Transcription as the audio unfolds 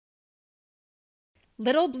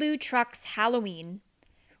Little Blue Truck's Halloween,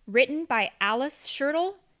 written by Alice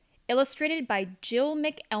Schertle, illustrated by Jill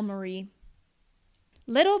McElmurry.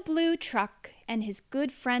 Little Blue Truck and his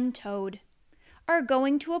good friend Toad are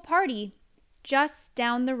going to a party just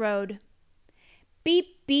down the road.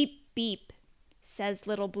 Beep, beep, beep, says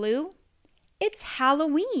Little Blue. It's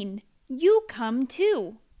Halloween, you come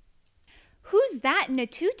too. Who's that in a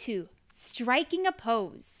tutu, striking a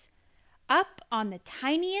pose, up on the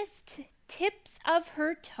tiniest tips of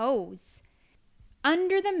her toes?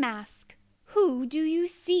 Under the mask, who do you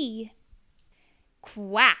see?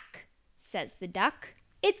 Quack, says the duck.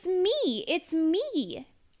 It's me, it's me.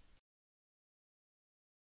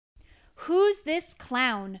 Who's this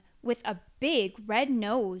clown with a big red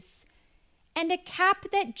nose and a cap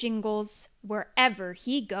that jingles wherever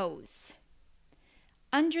he goes?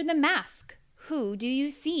 Under the mask, who do you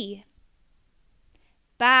see?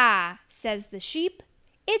 Baa, says the sheep.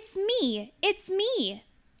 It's me, it's me.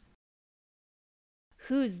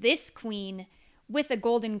 Who's this queen with a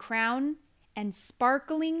golden crown and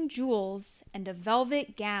sparkling jewels and a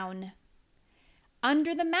velvet gown?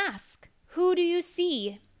 Under the mask, who do you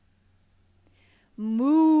see?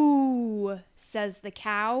 Moo, says the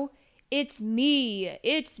cow. It's me,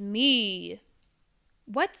 it's me.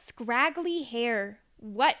 What scraggly hair,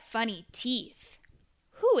 what funny teeth.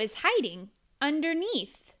 Who is hiding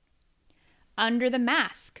underneath? Under the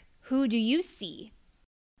mask, who do you see?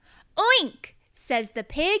 Oink, says the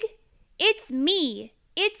pig. It's me,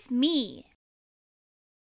 it's me.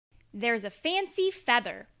 There's a fancy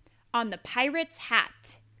feather on the pirate's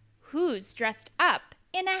hat. Who's dressed up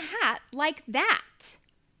in a hat like that?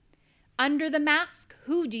 Under the mask,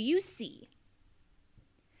 who do you see?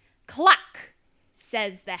 Cluck,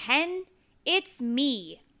 says the hen. It's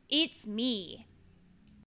me, it's me.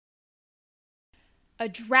 A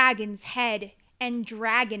dragon's head and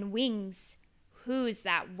dragon wings. Who's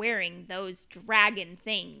that wearing those dragon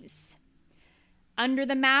things? Under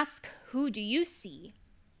the mask, who do you see?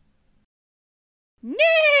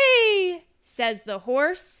 Neigh, says the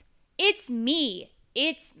horse. It's me,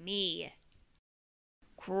 it's me.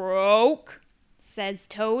 Croak, says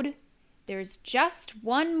Toad. There's just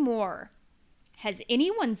one more. Has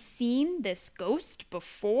anyone seen this ghost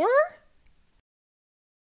before?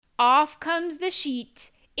 Off comes the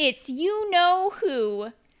sheet. It's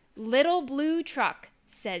you-know-who. Little Blue Truck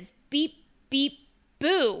says beep, beep,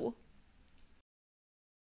 boo.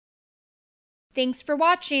 Thanks for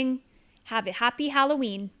watching. Have a happy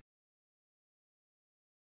Halloween.